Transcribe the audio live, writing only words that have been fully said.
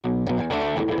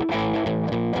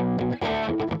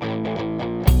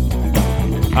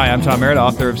Hi, I'm Tom Merritt,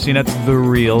 author of CNet's The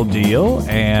Real Deal,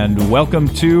 and welcome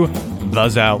to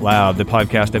Buzz Out Loud, the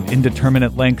podcast of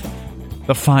indeterminate length,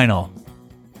 the final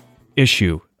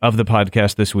issue of the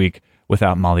podcast this week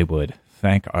without Molly Wood.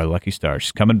 Thank our lucky stars.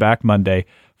 She's coming back Monday,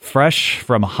 fresh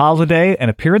from holiday, an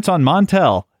appearance on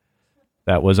Montel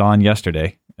that was on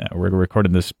yesterday. We're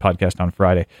recording this podcast on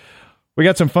Friday. We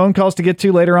got some phone calls to get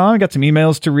to later on. We got some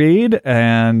emails to read,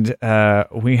 and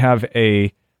we have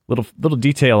a little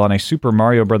detail on a Super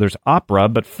Mario Brothers opera.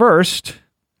 But first,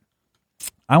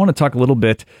 I want to talk a little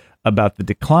bit about the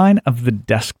decline of the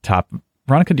desktop.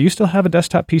 Veronica, do you still have a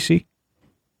desktop PC?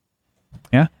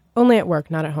 Yeah? Only at work,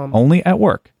 not at home. Only at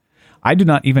work. I do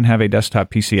not even have a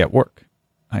desktop PC at work.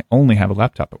 I only have a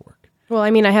laptop at work. Well, I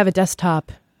mean, I have a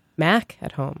desktop Mac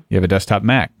at home. You have a desktop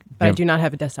Mac. But I do not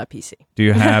have a desktop PC. Do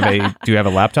you have a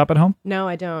laptop at home? No,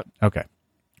 I don't. Okay.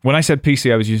 When I said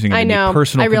PC, I was using it in the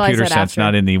personal computer sense,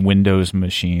 not in the Windows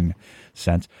machine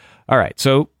sense. All right.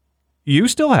 So you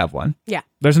still have one. Yeah.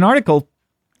 There's an article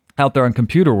out there on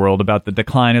Computer World about the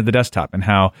decline of the desktop and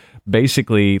how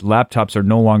basically laptops are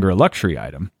no longer a luxury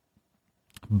item,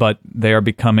 but they are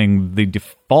becoming the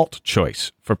default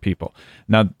choice for people.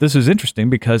 Now, this is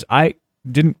interesting because I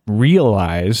didn't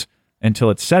realize until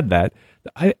it said that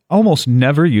I almost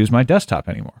never use my desktop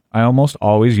anymore. I almost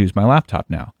always use my laptop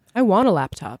now. I want a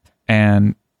laptop.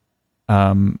 And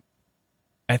I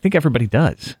think everybody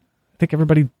does. I think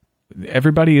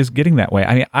everybody is getting that way.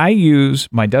 I mean, I use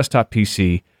my desktop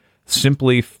PC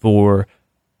simply for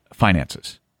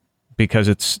finances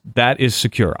because that is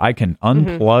secure. I can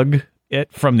unplug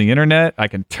it from the internet. I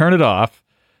can turn it off.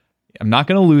 I'm not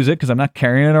going to lose it because I'm not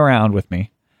carrying it around with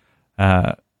me.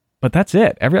 But that's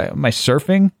it. My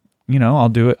surfing, I'll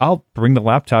do it. I'll bring the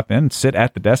laptop in, sit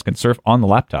at the desk and surf on the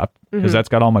laptop because that's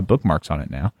got all my bookmarks on it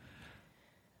now.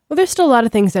 Well, there's still a lot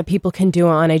of things that people can do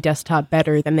on a desktop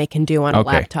better than they can do on a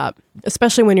laptop,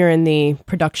 especially when you're in the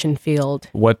production field.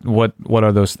 What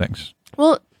are those things?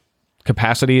 Well,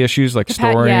 capacity issues like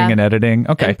storing and editing.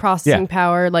 Okay. And processing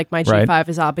power, like my G5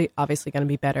 is obviously going to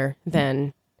be better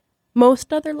than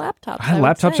most other laptops.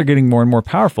 Laptops are getting more and more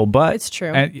powerful, but it's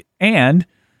true. And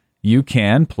you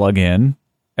can plug in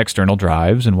external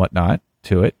drives and whatnot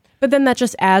to it. But then that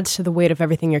just adds to the weight of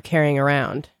everything you're carrying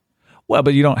around. Well,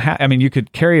 but you don't have, you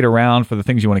could carry it around for the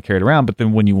things you want to carry it around, but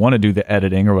then when you want to do the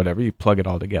editing or whatever, you plug it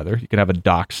all together. You could have a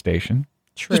dock station.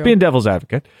 True. Just being devil's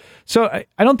advocate. So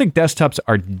I don't think desktops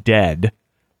are dead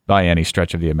by any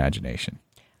stretch of the imagination.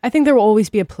 I think there will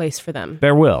always be a place for them.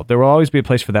 There will always be a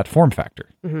place for that form factor,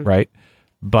 right?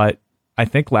 But I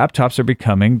think laptops are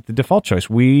becoming the default choice.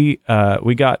 We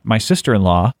got my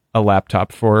sister-in-law a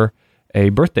laptop for a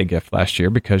birthday gift last year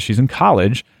because she's in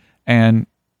college, and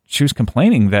she was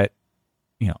complaining that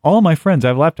all my friends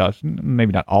have laptops.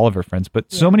 Maybe not all of her friends,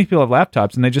 but so many people have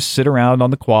laptops, and they just sit around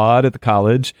on the quad at the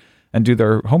college and do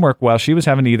their homework while she was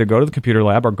having to either go to the computer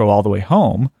lab or go all the way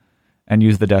home and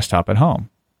use the desktop at home.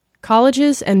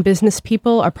 Colleges and business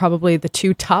people are probably the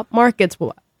two top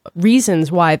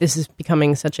reasons why this is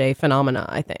becoming such a phenomena,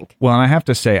 I think. Well, and I have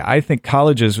to say, I think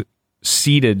colleges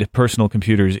seeded personal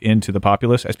computers into the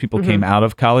populace as people came out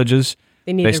of colleges.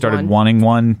 They started wanting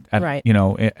one at,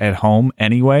 at home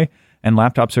anyway. And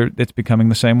laptops it's becoming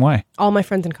the same way. All my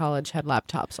friends in college had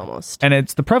laptops almost. And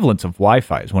it's the prevalence of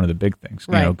Wi-Fi is one of the big things.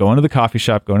 Right. Going to the coffee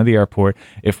shop, going to the airport.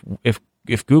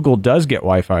 If Google does get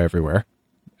Wi-Fi everywhere,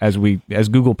 as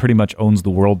Google pretty much owns the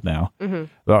world now.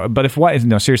 But if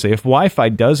Wi-Fi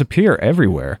does appear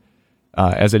everywhere,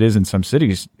 as it is in some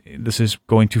cities, this is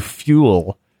going to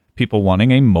fuel people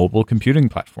wanting a mobile computing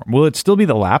platform. Will it still be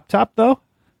the laptop though?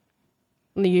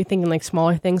 Are you thinking like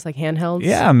smaller things like handhelds?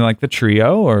 Yeah, like the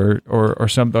Trio or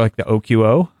something like the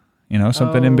OQO,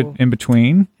 something in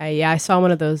between. I saw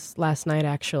one of those last night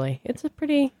actually. It's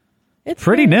pretty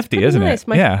nifty, isn't nice.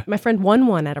 it? My friend won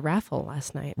one at a raffle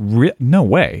last night. No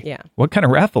way. Yeah. What kind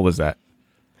of raffle was that?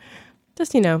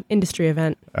 Just industry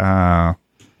event.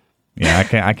 Yeah,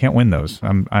 I can't win those.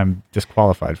 I'm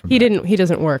disqualified from that. He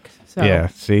doesn't work. So yeah,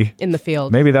 see? In the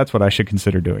field. Maybe that's what I should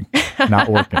consider doing. Not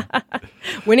working.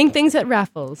 Winning things at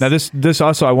raffles. Now this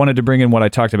also, I wanted to bring in what I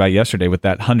talked about yesterday with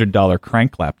that $100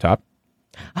 crank laptop.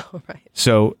 Oh, right.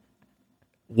 So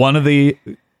one of the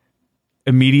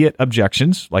immediate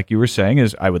objections, like you were saying,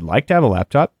 is I would like to have a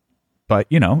laptop, but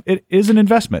it is an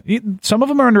investment. Some of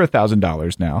them are under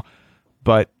 $1,000 now,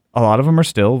 but a lot of them are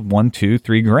still $1,000, $2,000,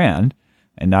 $3,000.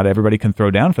 And not everybody can throw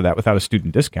down for that without a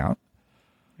student discount.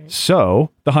 Right.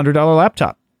 So the $100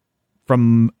 laptop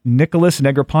from Nicholas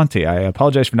Negroponte. I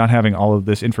apologize for not having all of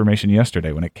this information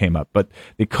yesterday when it came up, but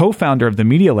the co-founder of the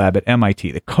Media Lab at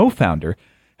MIT, the co-founder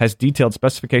has detailed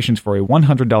specifications for a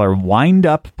 $100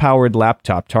 wind-up powered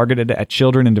laptop targeted at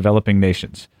children in developing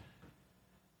nations.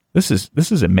 This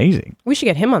is amazing. We should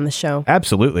get him on the show.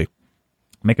 Absolutely.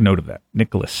 Make a note of that.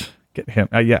 Nicholas, get him.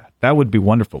 Yeah, that would be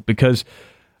wonderful because,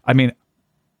 I mean,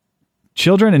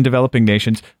 children in developing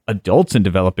nations, adults in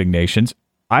developing nations,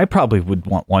 I probably would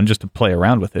want one just to play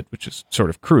around with it, which is sort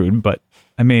of crude. But,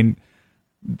 I mean,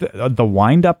 the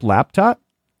wind-up laptop,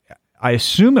 I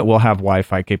assume it will have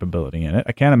Wi-Fi capability in it.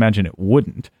 I can't imagine it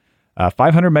wouldn't.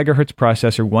 500 megahertz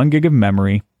processor, 1 gig of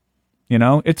memory. You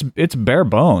know, it's bare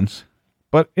bones.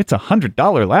 But it's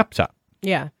 $100 laptop.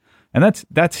 Yeah. And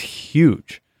that's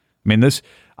huge. I mean,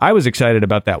 I was excited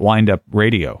about that wind-up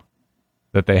radio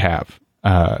that they have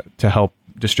to help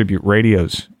distribute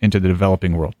radios into the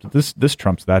developing world. This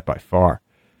trumps that by far.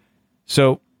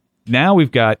 So now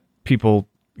we've got people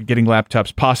getting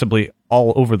laptops possibly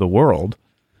all over the world.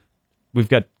 We've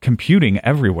got computing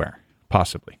everywhere,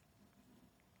 possibly.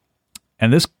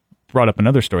 And this brought up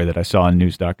another story that I saw on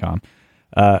news.com.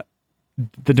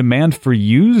 The demand for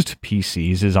used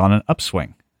PCs is on an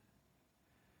upswing,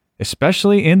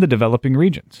 especially in the developing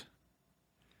regions.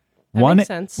 That makes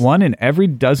sense. One in every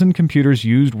dozen computers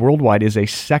used worldwide is a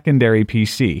secondary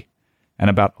PC, and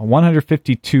about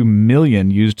 152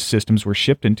 million used systems were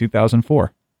shipped in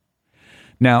 2004.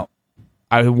 Now,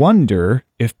 I wonder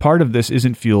if part of this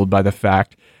isn't fueled by the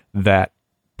fact that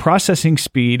processing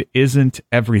speed isn't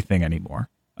everything anymore.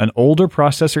 An older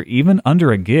processor, even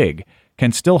under a gig,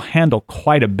 can still handle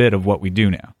quite a bit of what we do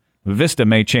now. Vista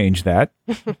may change that,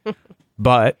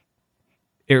 but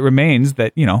it remains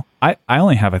that, you know, I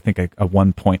only have, I think, a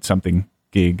 1 point something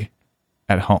gig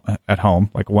at home,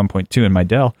 like a 1.2 in my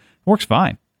Dell. It works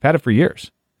fine. I've had it for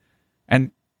years. And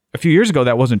a few years ago,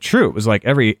 that wasn't true. It was like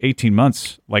every 18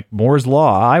 months, like Moore's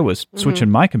Law, I was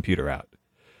switching my computer out.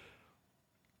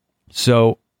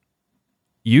 So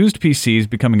used PCs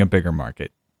becoming a bigger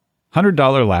market. $100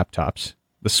 laptops.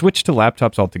 The switch to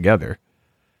laptops altogether,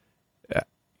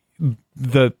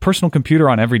 the personal computer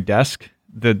on every desk,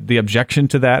 the objection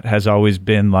to that has always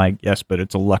been like, yes, but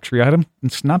it's a luxury item.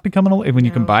 It's not becoming when you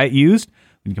can buy it used,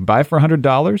 when you can buy it for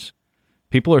 $100.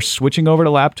 People are switching over to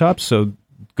laptops, so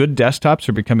good desktops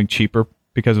are becoming cheaper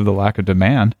because of the lack of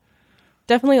demand.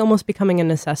 Definitely almost becoming a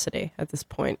necessity at this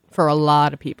point for a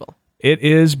lot of people. It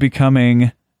is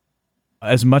becoming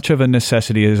as much of a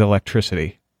necessity as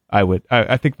electricity.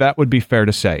 I think that would be fair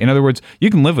to say. In other words, you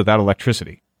can live without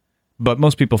electricity, but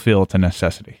most people feel it's a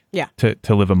necessity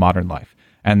to live a modern life.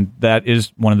 And that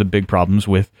is one of the big problems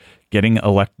with getting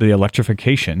the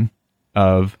electrification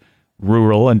of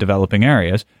rural and developing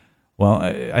areas. Well,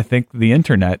 I think the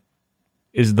internet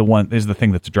is the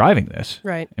thing that's driving this.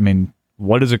 Right. I mean,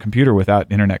 what is a computer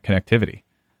without internet connectivity?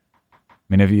 I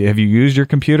mean, have you used your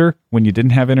computer when you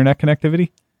didn't have internet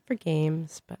connectivity? For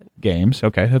games, but games.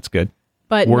 Okay, that's good.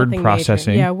 But word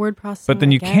processing. Major. Yeah, word processing. But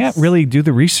then you can't really do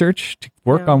the research to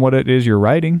work on what it is you're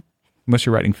writing, unless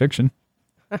you're writing fiction.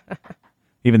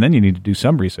 Even then, you need to do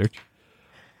some research.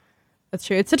 That's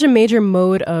true. It's such a major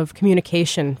mode of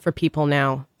communication for people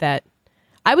now that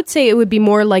I would say it would be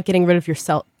more like getting rid of your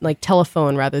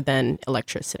telephone rather than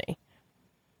electricity.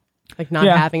 Like not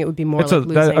having it would be more like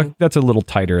losing. That's a little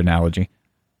tighter analogy.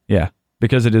 Yeah,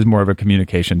 because it is more of a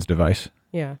communications device.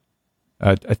 Yeah.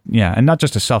 And not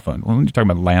just a cell phone. Well, you're talking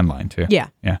about landline too. Yeah.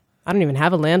 Yeah. I don't even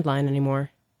have a landline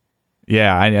anymore.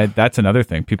 Yeah, that's another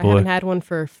thing. I haven't had one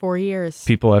for 4 years.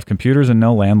 People have computers and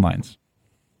no landlines.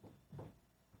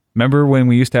 Remember when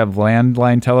we used to have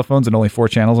landline telephones and only 4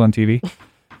 channels on TV?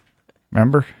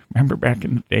 Remember back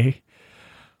in the day?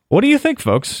 What do you think,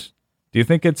 folks? Do you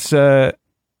think do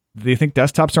you think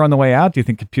desktops are on the way out? Do you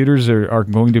think computers are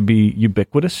going to be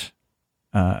ubiquitous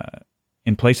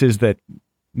in places that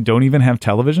don't even have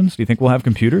televisions? Do you think we'll have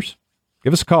computers?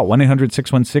 Give us a call,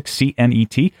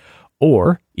 1-800-616-CNET,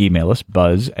 or email us,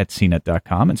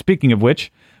 buzz@cnet.com. And speaking of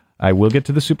which, I will get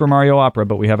to the Super Mario Opera,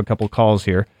 but we have a couple calls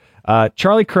here.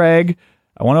 Charlie Craig,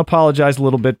 I want to apologize a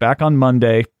little bit. Back on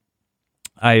Monday,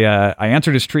 I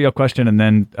answered his trio question, and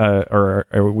then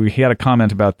he had a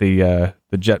comment about the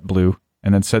JetBlue,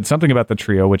 and then said something about the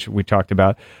trio, which we talked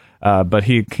about. But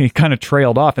he kind of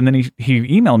trailed off, and then he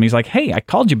emailed me. He's like, "Hey, I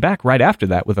called you back right after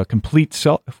that with a complete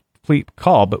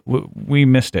call, but we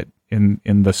missed it in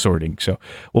the sorting. So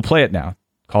we'll play it now.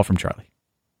 Call from Charlie."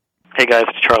 Hey guys,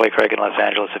 it's Charlie Craig in Los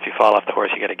Angeles. If you fall off the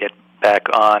horse, you got to get back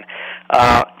on.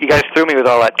 You guys threw me with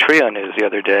all that Trio news the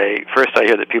other day. First, I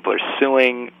hear that people are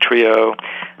suing Trio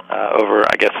over,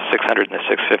 I guess, the 600 and the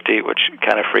 650, which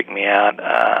kind of freaked me out.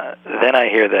 Then I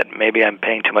hear that maybe I'm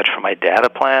paying too much for my data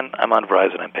plan. I'm on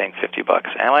Verizon. I'm paying $50.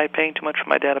 Am I paying too much for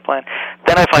my data plan?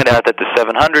 Then I find out that the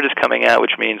 700 is coming out,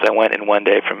 which means I went in one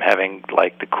day from having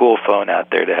like the cool phone out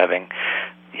there to having,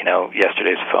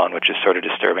 yesterday's phone, which is sort of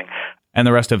disturbing. And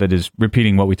the rest of it is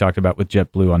repeating what we talked about with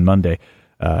JetBlue on Monday,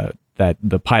 that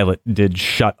the pilot did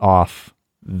shut off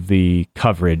the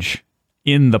coverage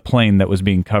in the plane that was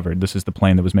being covered. This is the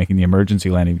plane that was making the emergency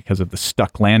landing because of the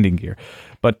stuck landing gear.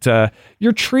 But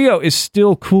your Trio is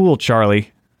still cool,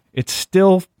 Charlie. It's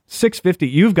still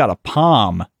 $650. You've got a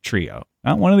Palm Trio,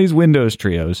 not one of these Windows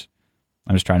Trios.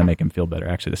 I'm just trying to make him feel better.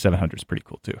 Actually, the 700 is pretty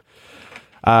cool too.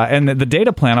 And the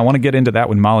data plan, I want to get into that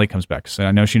when Molly comes back. So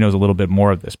I know she knows a little bit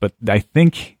more of this, but I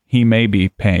think he may be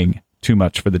paying too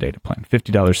much for the data plan.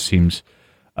 $50 seems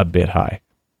a bit high.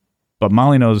 But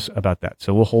Molly knows about that,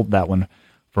 so we'll hold that one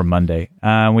for Monday.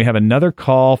 We have another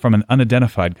call from an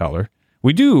unidentified caller.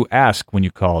 We do ask when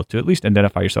you call to at least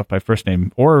identify yourself by first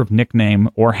name or nickname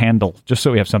or handle, just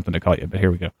so we have something to call you. But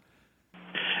here we go.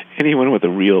 Anyone with a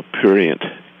real prurient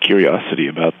curiosity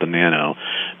about the Nano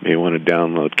may want to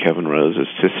download Kevin Rose's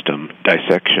system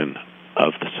dissection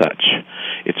of the such.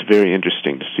 It's very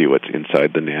interesting to see what's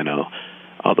inside the Nano,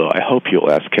 although I hope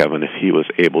you'll ask Kevin if he was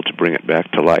able to bring it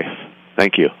back to life.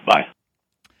 Thank you. Bye.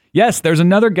 Yes, there's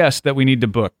another guest that we need to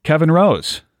book, Kevin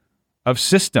Rose of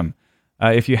System.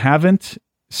 If you haven't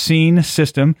seen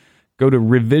System, go to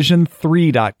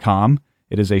revision3.com.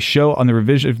 It is a show on the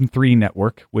Revision 3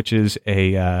 network, which is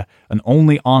an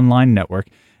only online network.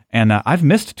 And I've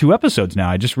missed 2 episodes now.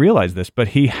 I just realized this, but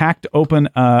he hacked open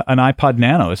an iPod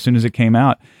Nano as soon as it came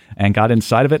out and got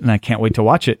inside of it, and I can't wait to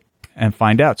watch it and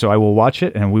find out. So I will watch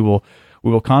it, and we will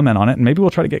comment on it, and maybe we'll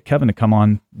try to get Kevin to come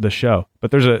on the show.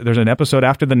 But there's an episode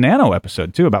after the Nano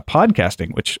episode, too, about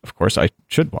podcasting, which, of course, I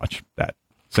should watch that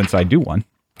since I do one.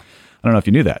 I don't know if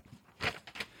you knew that.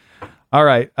 All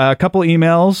right, a couple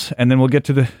emails, and then we'll get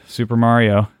to the Super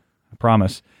Mario, I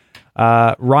promise.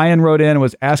 Ryan wrote in and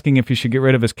was asking if he should get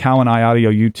rid of his Cowan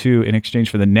iAudio U2 in exchange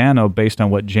for the Nano based on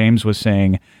what James was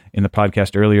saying in the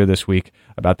podcast earlier this week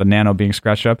about the Nano being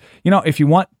scratched up. If you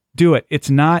want, do it. It's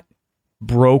not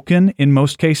broken in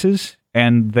most cases,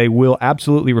 and they will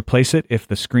absolutely replace it if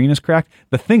the screen is cracked.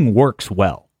 The thing works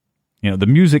well. The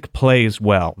music plays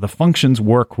well. The functions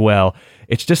work well.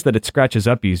 It's just that it scratches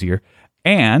up easier.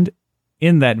 And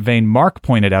in that vein, Mark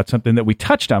pointed out something that we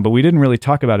touched on, but we didn't really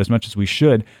talk about as much as we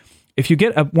should. If you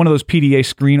get one of those PDA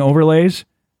screen overlays,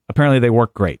 apparently they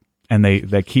work great, and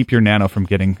they keep your Nano from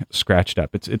getting scratched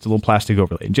up. It's a little plastic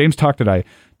overlay. And James and I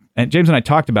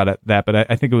talked about that, but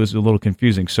I think it was a little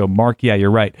confusing. So, Mark, yeah,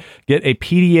 you're right. Get a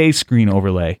PDA screen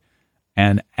overlay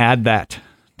and add that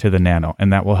to the Nano,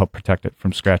 and that will help protect it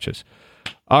from scratches.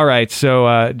 All right,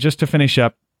 so just to finish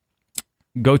up,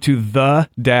 go to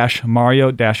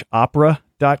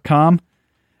the-mario-opera.com,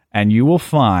 and you will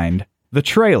find the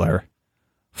trailer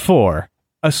for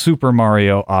a Super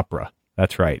Mario opera.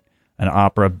 That's right, an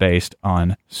opera based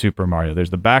on Super Mario.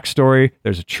 There's the backstory,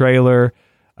 there's a trailer,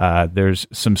 there's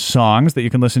some songs that you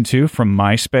can listen to from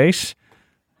MySpace.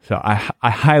 So I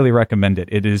highly recommend it.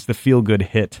 It is the feel-good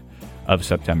hit of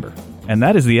September. And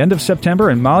that is the end of September,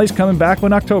 and Molly's coming back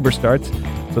when October starts.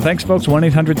 So thanks, folks.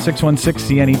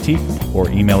 1-800-616-CNET, or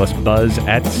email us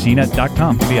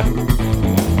buzz@cnet.com. See ya.